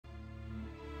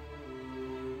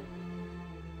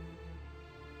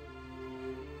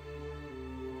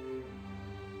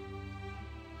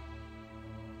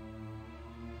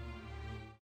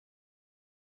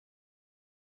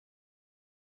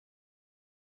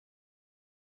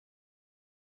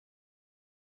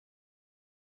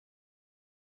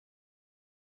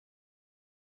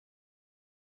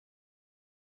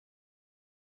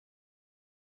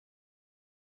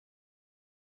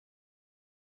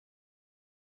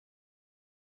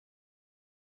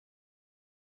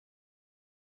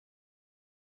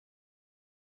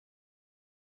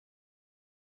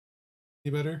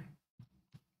Any better?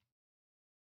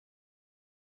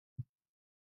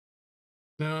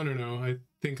 No. I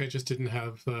think I just didn't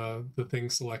have the thing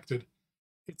selected.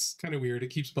 It's kind of weird. It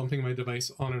keeps bumping my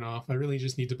device on and off. I really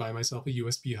just need to buy myself a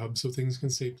USB hub so things can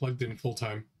stay plugged in full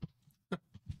time.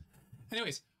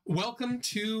 Anyways, welcome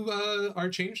to our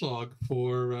changelog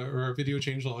for, or our video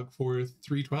changelog for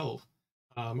 3.12,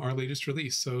 our latest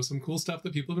release. So some cool stuff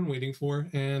that people have been waiting for,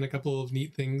 and a couple of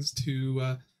neat things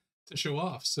to show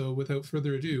off. So without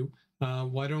further ado,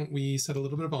 why don't we set a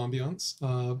little bit of ambiance,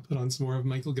 put on some more of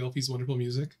Michael Gelfie's wonderful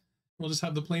music. We'll just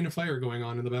have the plane of fire going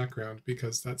on in the background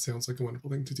because that sounds like a wonderful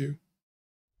thing to do.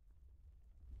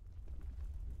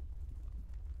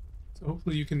 So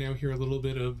hopefully you can now hear a little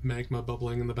bit of magma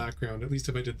bubbling in the background, at least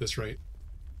if I did this right.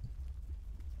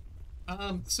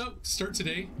 So to start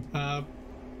today, a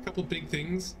couple big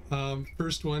things.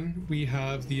 First one, we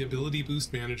have the Ability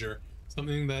Boost Manager,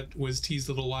 something that was teased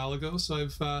a little while ago. So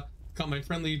I've got my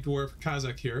friendly dwarf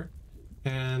Kazakh here,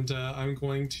 and I'm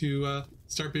going to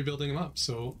start by building him up.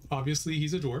 So obviously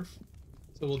he's a dwarf,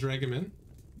 so we'll drag him in.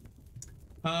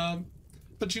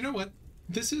 But you know what?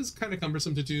 This is kind of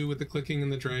cumbersome to do with the clicking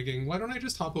and the dragging. Why don't I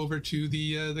just hop over to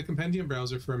the compendium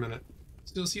browser for a minute?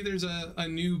 So you'll see there's a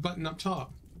new button up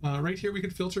top. Right here we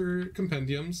could filter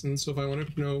compendiums, and so if I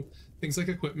wanted to know things like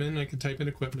equipment, I could type in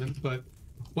equipment. But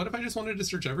what if I just wanted to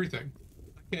search everything?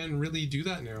 I can really do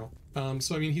that now.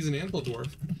 So I mean, he's an anvil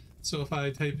dwarf. So if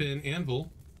I type in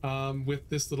anvil with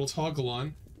this little toggle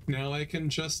on, now I can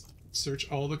just search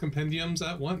all the compendiums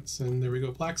at once. And there we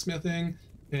go, blacksmithing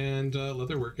and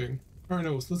leatherworking. Or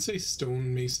no, let's say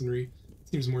stone masonry.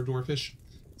 Seems more dwarfish.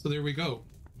 So there we go.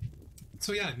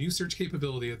 So yeah, new search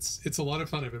capability. It's a lot of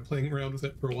fun. I've been playing around with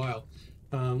it for a while.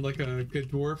 Like a good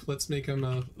dwarf, let's make him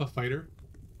a fighter.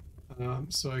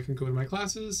 So I can go to my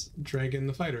classes, drag in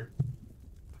the fighter.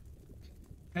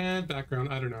 And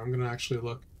background, I don't know, I'm gonna actually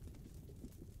look.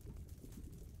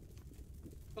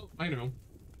 Oh, I know.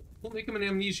 We'll make him an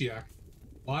amnesiac.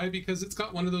 Why? Because it's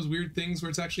got one of those weird things where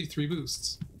it's actually 3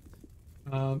 boosts.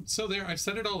 So there, I've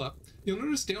set it all up. You'll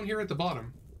notice down here at the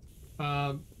bottom,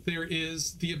 there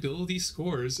is the ability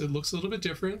scores. It looks a little bit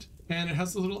different, and it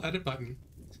has the little edit button.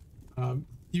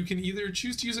 You can either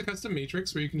choose to use a custom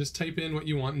matrix where you can just type in what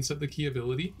you want and set the key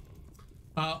ability,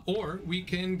 or we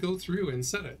can go through and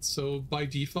set it. So by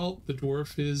default, the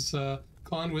dwarf is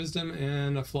con, wisdom,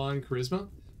 and a flaw in charisma.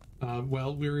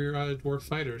 Well, we're a dwarf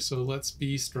fighter, so let's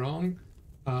be strong.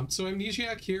 So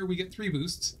amnesiac here, we get 3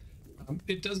 boosts.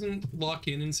 It doesn't lock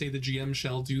in and say the GM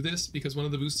shall do this, because one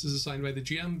of the boosts is assigned by the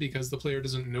GM because the player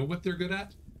doesn't know what they're good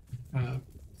at.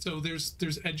 So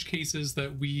there's edge cases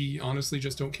that we honestly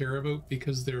just don't care about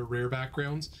because they're rare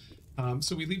backgrounds.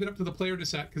 So we leave it up to the player to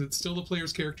set because it's still the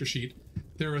player's character sheet.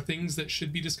 There are things that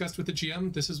should be discussed with the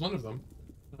GM. This is one of them.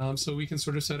 So we can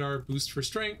sort of set our boost for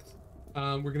strength.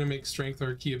 We're going to make strength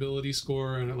our key ability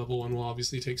score, and at level 1 we'll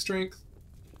obviously take strength.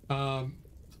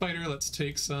 Fighter, let's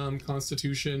take some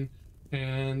constitution.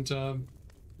 And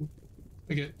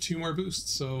I get 2 more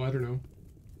boosts, so I don't know.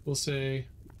 We'll say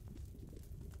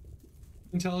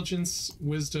intelligence,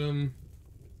 wisdom.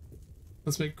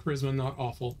 Let's make charisma not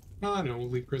awful. Oh no, we'll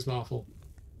leave charisma awful.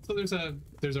 So there's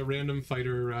a random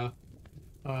fighter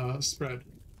spread.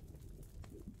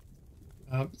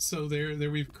 So there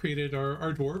we've created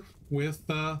our dwarf with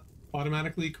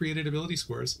automatically created ability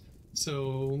scores.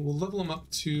 So we'll level him up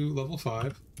to level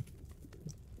 5.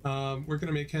 We're going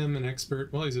to make him an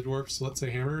expert. Well, he's a dwarf, so let's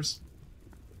say hammers.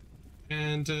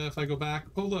 And if I go back,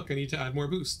 oh look, I need to add more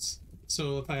boosts.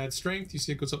 So if I add strength, you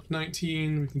see it goes up to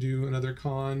 19. We can do another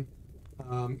con,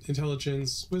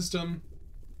 intelligence, wisdom,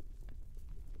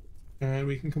 and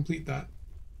we can complete that.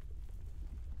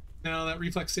 Now that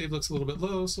reflex save looks a little bit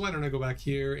low, so why don't I go back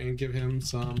here and give him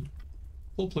some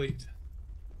full plate.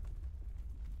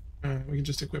 We can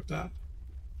just equip that.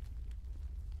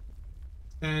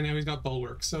 And now he's got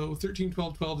bulwark. So 13,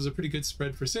 12, 12 is a pretty good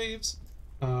spread for saves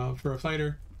for a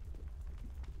fighter.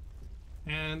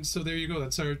 And so there you go.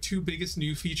 That's our 2 biggest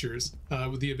new features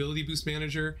with the Ability Boost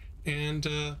Manager and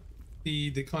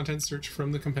the content search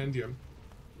from the compendium.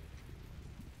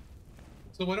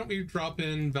 So why don't we drop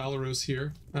in Valeros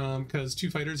here, because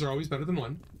 2 fighters are always better than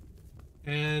 1.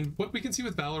 And what we can see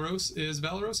with Valeros is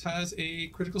Valeros has a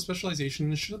critical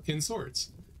specialization in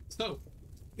swords. So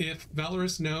if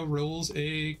Valeros now rolls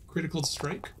a critical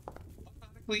strike,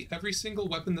 automatically every single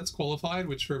weapon that's qualified,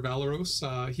 which for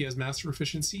Valeros, he has master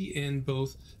proficiency in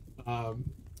both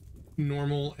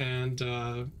normal and,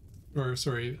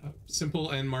 simple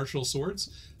and martial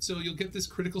swords. So you'll get this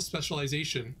critical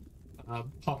specialization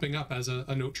popping up as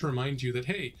a note to remind you that,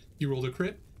 hey, you rolled a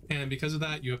crit, And because of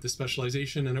that, you have the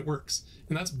specialization and it works.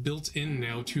 And that's built in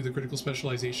now to the critical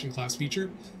specialization class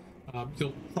feature.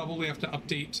 You'll probably have to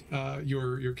update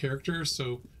your character,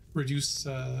 so reduce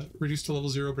to level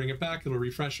 0, bring it back, it'll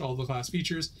refresh all the class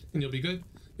features, and you'll be good.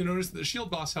 You'll notice that the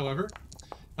shield boss, however,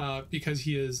 because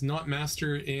he is not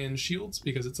master in shields,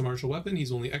 because it's a martial weapon,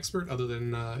 he's only expert other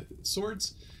than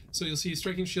swords. So you'll see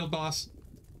striking shield boss,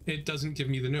 it doesn't give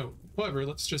me the note. However,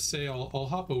 let's just say I'll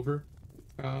hop over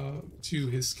to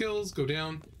his skills, go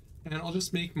down, and I'll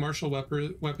just make martial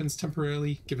weapons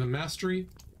temporarily, give him mastery.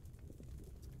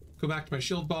 Go back to my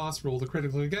shield boss, roll the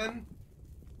critical again,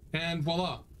 and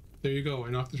voila. There you go. I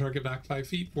knocked the target back 5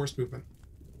 feet, force movement.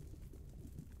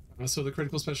 So the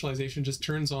critical specialization just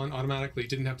turns on automatically.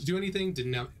 Didn't have to do anything,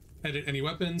 didn't edit any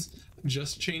weapons,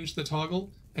 just changed the toggle,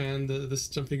 and the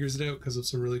system figures it out because of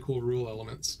some really cool rule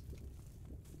elements.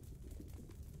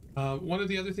 One of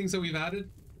the other things that we've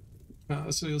added,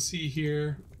 so you'll see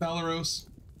here, Valeros,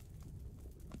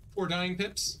 4 dying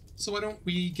pips. So why don't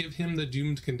we give him the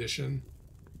doomed condition?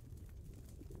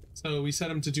 So we set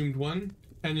him to doomed 1,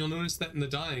 and you'll notice that in the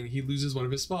dying, he loses one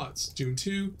of his spots. Doom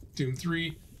 2, Doom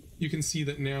 3, you can see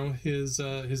that now his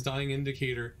dying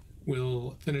indicator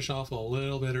will finish off a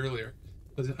little bit earlier.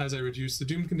 As I reduce the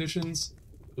doom conditions,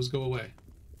 those go away.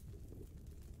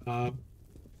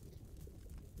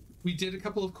 We did a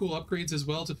couple of cool upgrades as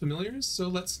well to familiars, so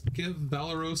let's give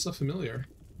Valeros a familiar.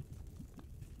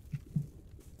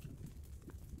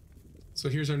 So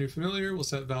here's our new familiar. We'll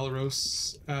set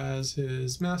Valeros as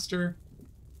his master.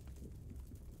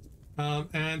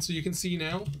 And so you can see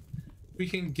now we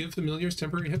can give familiars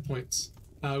temporary hit points.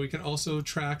 We can also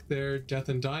track their death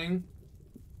and dying.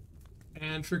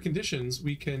 And for conditions,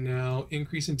 we can now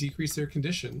increase and decrease their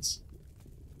conditions.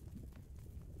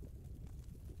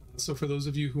 So for those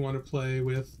of you who want to play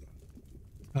with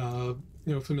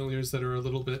familiars that are a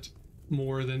little bit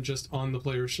more than just on the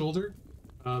player's shoulder,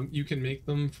 you can make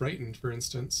them frightened, for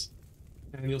instance,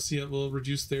 and you'll see it will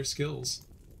reduce their skills.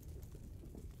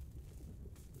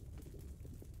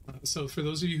 So for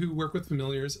those of you who work with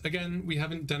familiars, again, we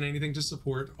haven't done anything to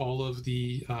support all of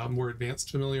the more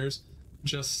advanced familiars,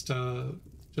 just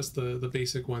the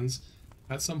basic ones.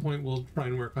 At some point we'll try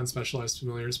and work on specialized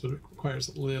familiars, but it requires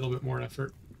a little bit more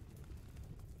effort.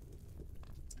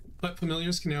 But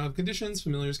familiars can now have conditions,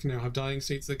 familiars can now have dying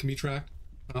states that can be tracked.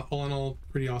 All in all,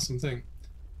 pretty awesome thing.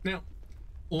 Now,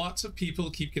 lots of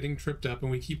people keep getting tripped up and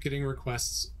we keep getting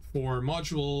requests for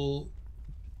module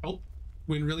help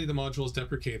when really the module is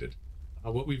deprecated.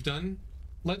 What we've done,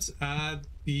 let's add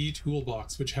the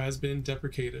toolbox, which has been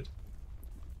deprecated.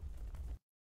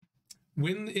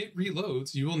 When it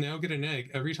reloads, you will now get an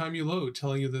egg every time you load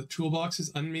telling you the toolbox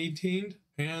is unmaintained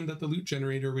and that the loot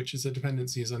generator, which is a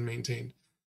dependency, is unmaintained.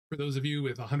 For those of you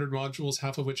with 100 modules,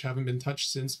 half of which haven't been touched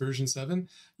since version 7,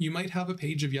 you might have a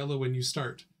page of yellow when you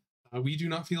start. We do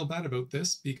not feel bad about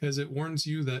this because it warns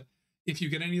you that if you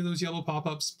get any of those yellow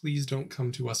pop-ups, please don't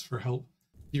come to us for help.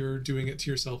 You're doing it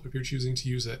to yourself if you're choosing to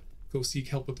use it. Go seek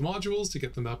help with the modules to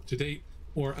get them up to date,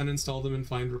 or uninstall them and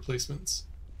find replacements.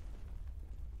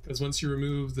 Because once you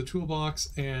remove the toolbox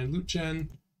and loot gen,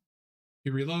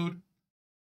 you reload,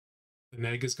 the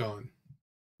neg is gone.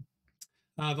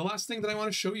 The last thing that I want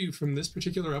to show you from this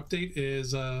particular update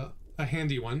is a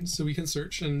handy one, so we can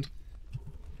search. And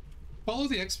follow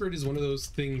the expert is one of those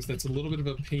things that's a little bit of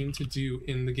a pain to do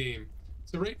in the game.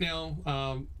 So right now,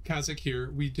 Kazakh here,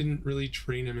 we didn't really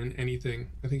train him in anything.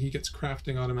 I think he gets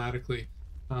crafting automatically.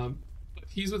 But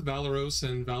he's with Valeros,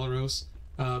 and Valeros,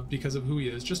 because of who he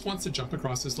is, just wants to jump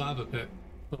across this lava pit.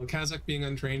 Well, Kazakh, being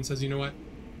untrained, says, you know what,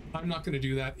 I'm not going to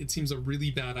do that. It seems a really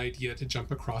bad idea to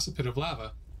jump across a pit of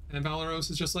lava. And Valeros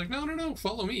is just like, no,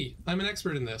 follow me. I'm an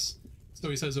expert in this. So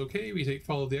he says, okay, we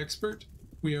follow the expert.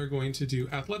 We are going to do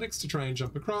athletics to try and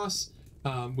jump across,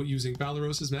 using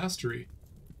Valeros's mastery.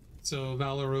 So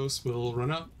Valeros will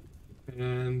run up,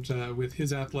 and with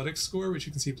his athletics score, which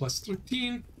you can see plus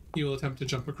 13, he will attempt to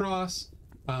jump across.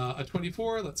 A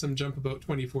 24 lets him jump about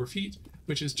 24 feet,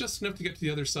 which is just enough to get to the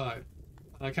other side.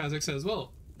 Kazakh says,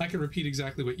 well, I can repeat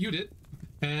exactly what you did,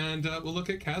 and we'll look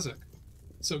at Kazakh.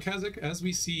 So Kazakh, as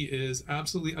we see, is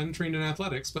absolutely untrained in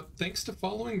athletics, but thanks to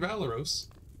following Valeros,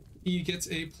 he gets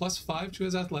a +5 to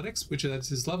his athletics, which is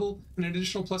his level, and an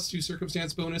additional +2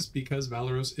 circumstance bonus because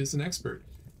Valeros is an expert.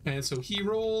 And so he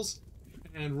rolls,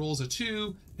 and rolls a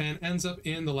 2, and ends up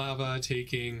in the lava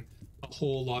taking a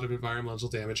whole lot of environmental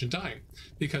damage and dying,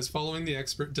 because following the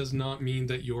expert does not mean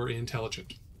that you're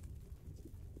intelligent.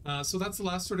 So that's the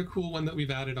last sort of cool one that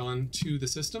we've added on to the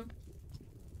system.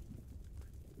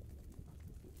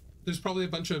 There's probably a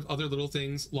bunch of other little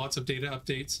things, lots of data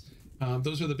updates.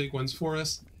 Those are the big ones for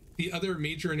us. The other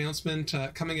major announcement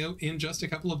coming out in just a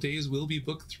couple of days will be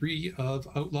Book 3 of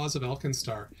Outlaws of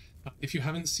Alkenstar. If you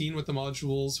haven't seen what the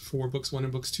modules for Books 1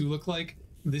 and Books 2 look like,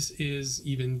 this is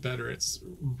even better. It's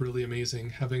really amazing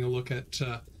having a look at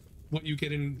what you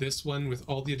get in this one with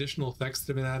all the additional effects that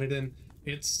have been added in.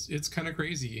 It's kind of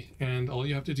crazy, and all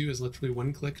you have to do is literally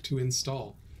one click to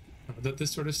install. That this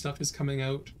sort of stuff is coming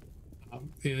out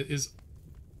is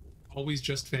always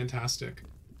just fantastic.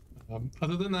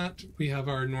 Other than that, we have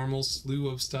our normal slew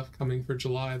of stuff coming for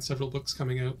July and several books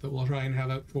coming out that we'll try and have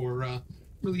out for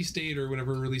release date or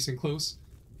whenever we're releasing close.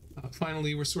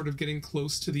 Finally, we're sort of getting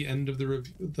close to the end of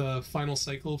the final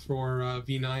cycle for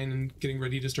V9 and getting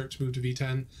ready to start to move to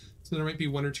V10. So there might be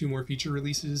 1 or 2 more feature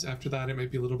releases. After that, it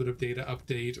might be a little bit of data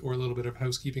update or a little bit of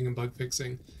housekeeping and bug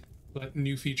fixing. But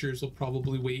new features will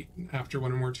probably wait after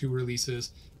 1 or more 2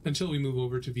 releases until we move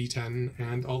over to V10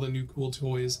 and all the new cool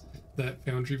toys that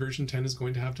Foundry version 10 is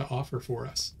going to have to offer for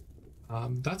us.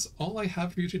 That's all I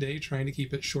have for you today, trying to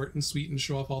keep it short and sweet and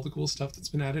show off all the cool stuff that's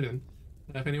been added in.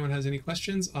 If anyone has any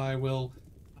questions, I will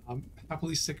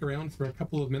happily stick around for a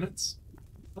couple of minutes.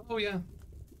 Oh yeah,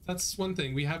 that's one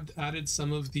thing. We have added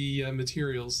some of the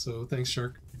materials, so thanks,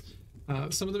 Shark.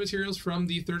 Some of the materials from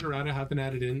the third errata have been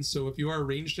added in, so if you are a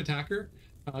ranged attacker,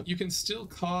 you can still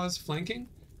cause flanking.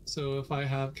 So if I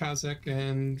have Kazek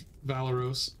and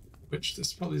Valeros, which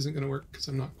this probably isn't going to work because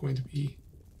I'm not going to be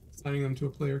assigning them to a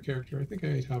player character. I think I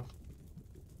might have.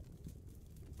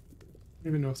 I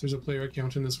don't even know if there's a player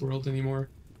account in this world anymore.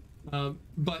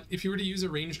 But if you were to use a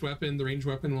ranged weapon, the ranged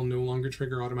weapon will no longer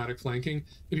trigger automatic flanking.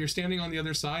 If you're standing on the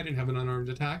other side and have an unarmed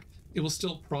attack, it will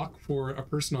still proc for a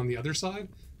person on the other side.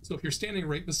 So if you're standing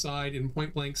right beside in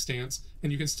point blank stance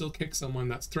and you can still kick someone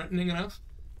that's threatening enough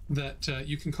that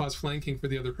you can cause flanking for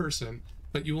the other person,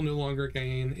 but you will no longer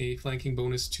gain a flanking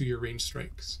bonus to your ranged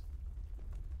strikes.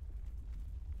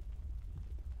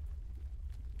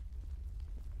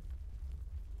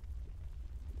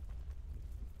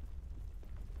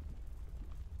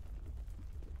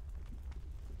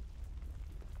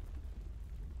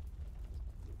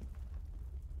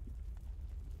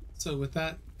 So with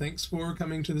that, thanks for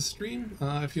coming to the stream.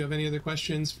 If you have any other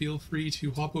questions, feel free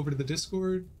to hop over to the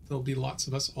Discord. There'll be lots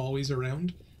of us always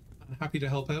around. Happy to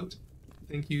help out.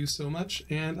 Thank you so much,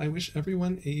 and I wish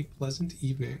everyone a pleasant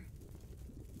evening.